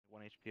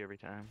HP every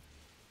time.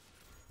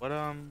 What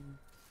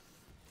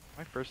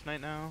my first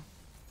night now?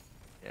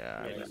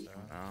 Yeah, I Yeah, think so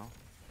now.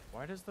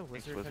 Why does the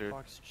wizard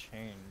hitbox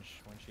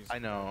change when she's? I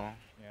know.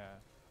 Yeah.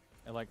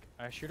 And like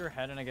I shoot her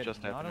head and I get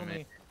Just not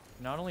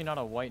only not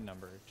a white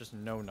number, just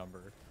no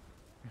number.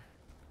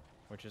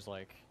 Which is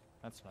like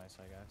that's nice,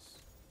 I guess.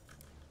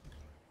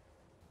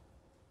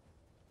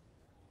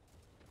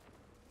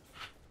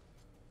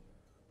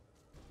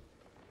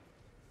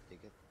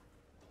 Take it.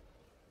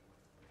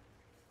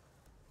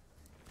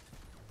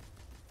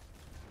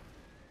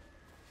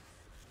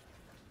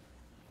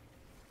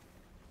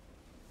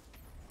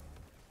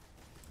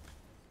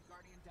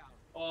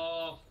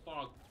 Oh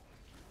fuck!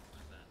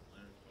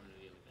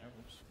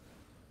 Oops.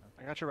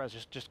 I got your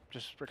res. Just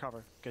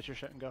recover. Get your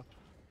shit and go.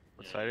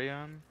 What side are you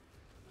on?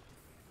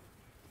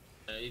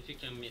 If you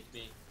can meet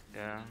me.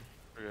 Yeah,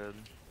 we're good.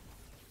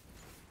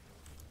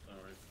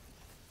 Alright.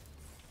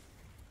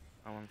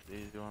 I want the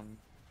easy one.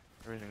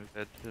 Everything's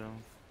dead too. I'm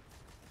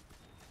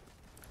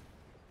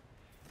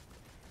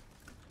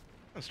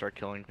gonna start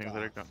killing things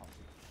that are gone.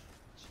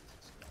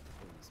 Jesus Christ,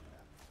 please, man.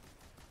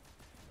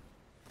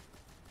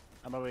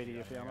 I'm gonna wait to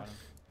you, Fiamma.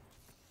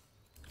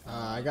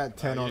 I got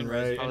 10 on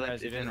right. Oh,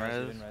 that's even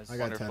res. I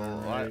got 10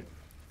 on right.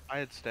 I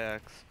had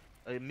stacks.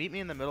 Meet me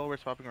in the middle. We're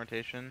swapping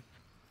rotation.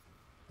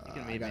 You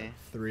can meet I got me.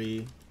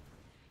 3.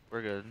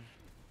 We're good.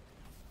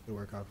 Good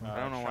work, Aqua. I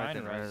don't know why I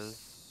didn't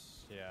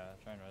res. Yeah,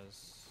 try and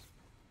res.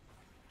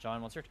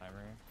 John, what's your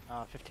timer?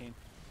 15.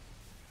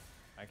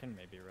 I can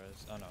maybe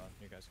res. Oh no,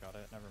 you guys got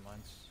it. Never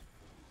mind.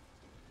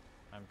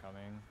 I'm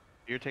coming.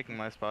 You're taking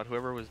my spot.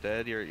 Whoever was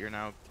dead, you're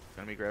now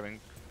gonna be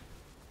grabbing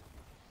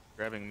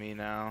me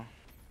now.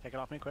 Take it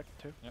off me quick,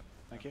 too. Yep.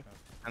 Thank you.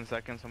 10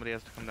 seconds. Somebody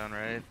has to come down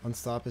right.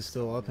 Unstop is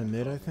still up in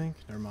mid, I think.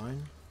 Never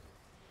mind.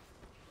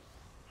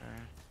 Okay.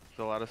 There's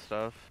a lot of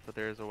stuff, but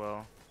there is a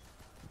well.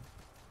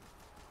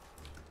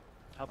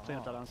 Help clean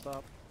up that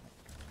unstop.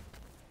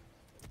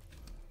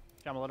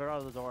 Fiamma, let her out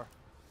of the door.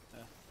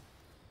 Yeah.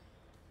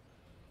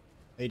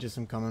 Aegis,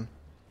 I'm coming.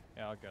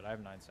 Yeah, all good. I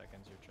have 9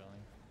 seconds. You're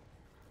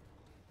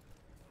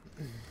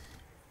chilling.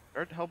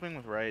 Start helping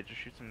with right. Just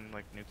shoot some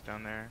like nukes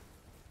down there.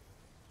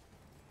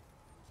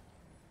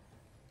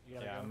 Yeah,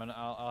 go.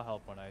 I'll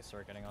help when I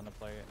start getting on the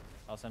plate.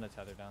 I'll send a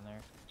tether down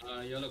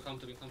there. Yellow, come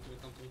to me. 2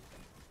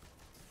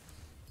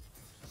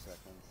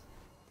 seconds.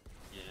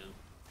 Yeah.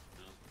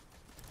 No.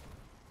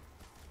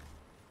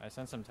 I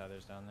sent some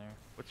tethers down there.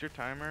 What's your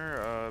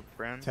timer,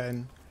 Bran?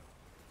 10.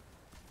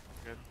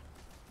 Good.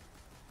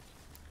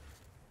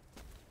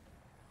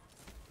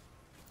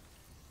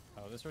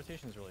 Oh, this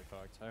rotation's really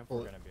fucked. I hope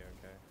we're gonna be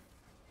okay.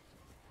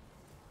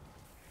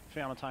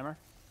 Fiamma, timer.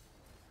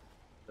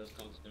 Just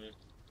comes to me.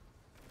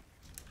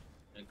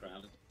 And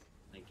grab it.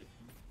 Thank you.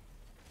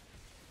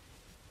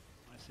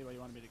 I see why you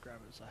wanted me to grab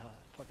it. It's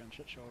a fucking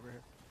shit show over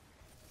here.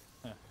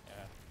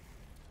 Yeah.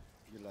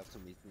 You'll have to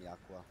meet me,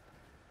 Aqua.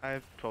 I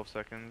have 12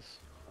 seconds.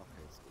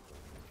 Okay, it's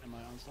good. Am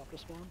I unstopped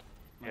respawned?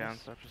 Nice. Yeah,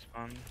 unstop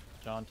respawn.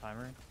 John,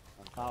 timer?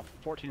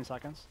 14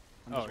 seconds.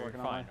 I'm Oh, just you're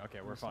working fine. on my Okay,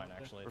 we're fine unstop,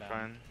 yeah. actually. We're then.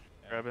 fine.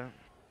 Yeah. Grab it.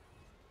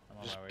 I'm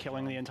on Just my way,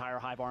 killing John. the entire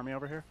hive army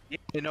over here. Yeah,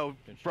 you know,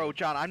 Good bro, shit.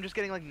 John, I'm just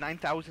getting like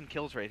 9,000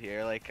 kills right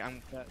here. Like,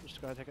 I'm Yeah, just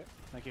go ahead, take it.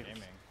 Thank you.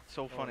 Gaming.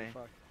 so Holy funny.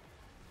 fuck.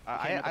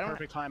 I At the don't.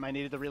 perfect time. I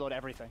needed to reload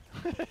everything.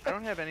 I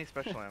don't have any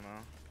special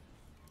ammo.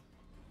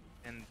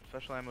 And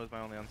special ammo is my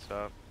only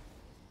unstop.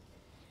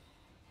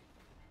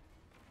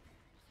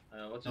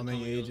 What's How your many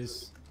timer?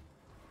 Aegis?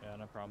 Yeah,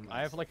 no problem.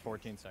 I have like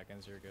 14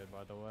 seconds. You're good,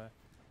 by the way.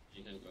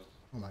 You can go.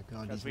 Oh my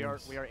god, Because these we are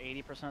ones.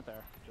 80% there.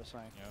 Just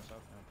saying. Yeah. So.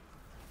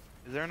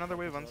 Is there another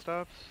wave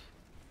unstops?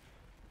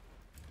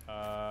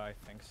 I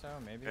think so,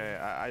 maybe. Okay,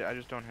 I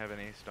just don't have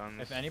any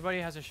stuns. If anybody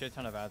has a shit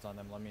ton of ads on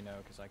them, let me know,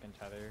 because I can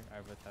tether. I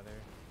have a tether.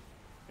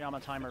 Yeah, I'm a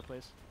timer,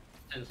 please.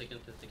 10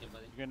 seconds,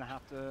 buddy. You're gonna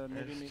have to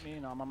maybe meet me.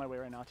 No, I'm on my way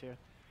right now to you.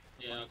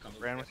 Yeah, I'll come.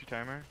 Bran, what's your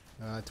timer?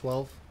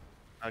 12.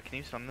 Can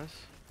you stun this?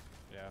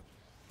 Yeah.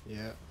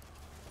 Yeah.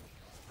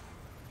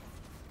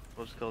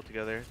 We'll just kill it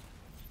together.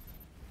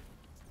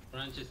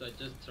 Branches, I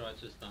just tried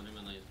to stun him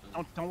and I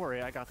stunned. Don't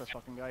worry, I got this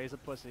fucking guy. He's a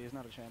pussy. He's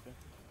not a champion.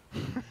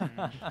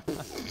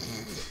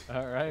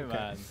 Alright,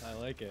 man. I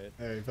like it.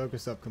 Hey,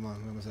 focus up. Come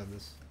on. We almost have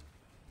this.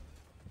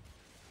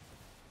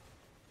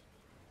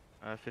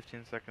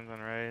 15 seconds on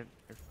right.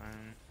 You're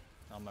fine.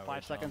 On my way,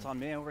 5 seconds John. on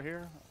me over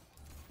here.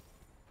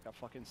 Got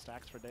fucking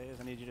stacks for days.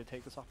 I need you to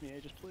take this off me,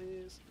 Aegis,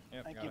 please.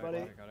 Yep, Thank got you, it, buddy.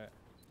 Got it.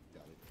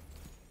 Got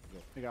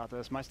it. We got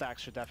this. My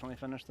stacks should definitely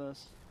finish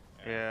this.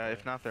 Yeah, okay.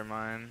 if not, they're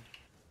mine.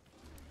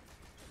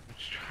 I'm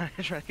just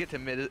trying to get to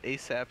mid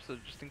ASAP, so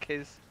just in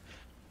case.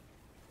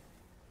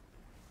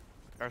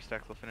 Our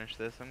stacks will finish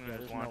this. I'm gonna Yeah,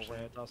 just there's watch no way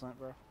them. it doesn't,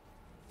 bro.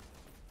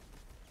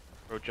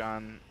 Bro,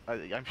 John,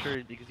 I'm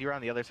sure because you were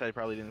on the other side,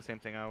 probably doing the same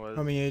thing I was.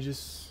 How many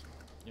Aegis?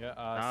 Yeah,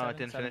 No, it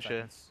didn't finish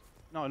it.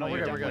 No, no, Oh, you we're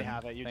good, definitely we're good.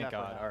 have it. You Thank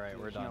definitely God. have Alright, it.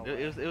 we're There's done. no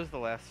way. It was the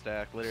last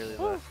stack, literally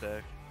the last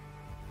stack.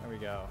 There we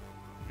go.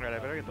 Alright, I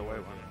better get the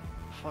white one.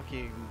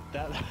 Fucking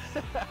that.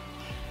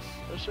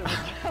 That shit was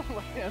down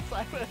like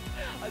inside.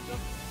 I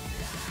just.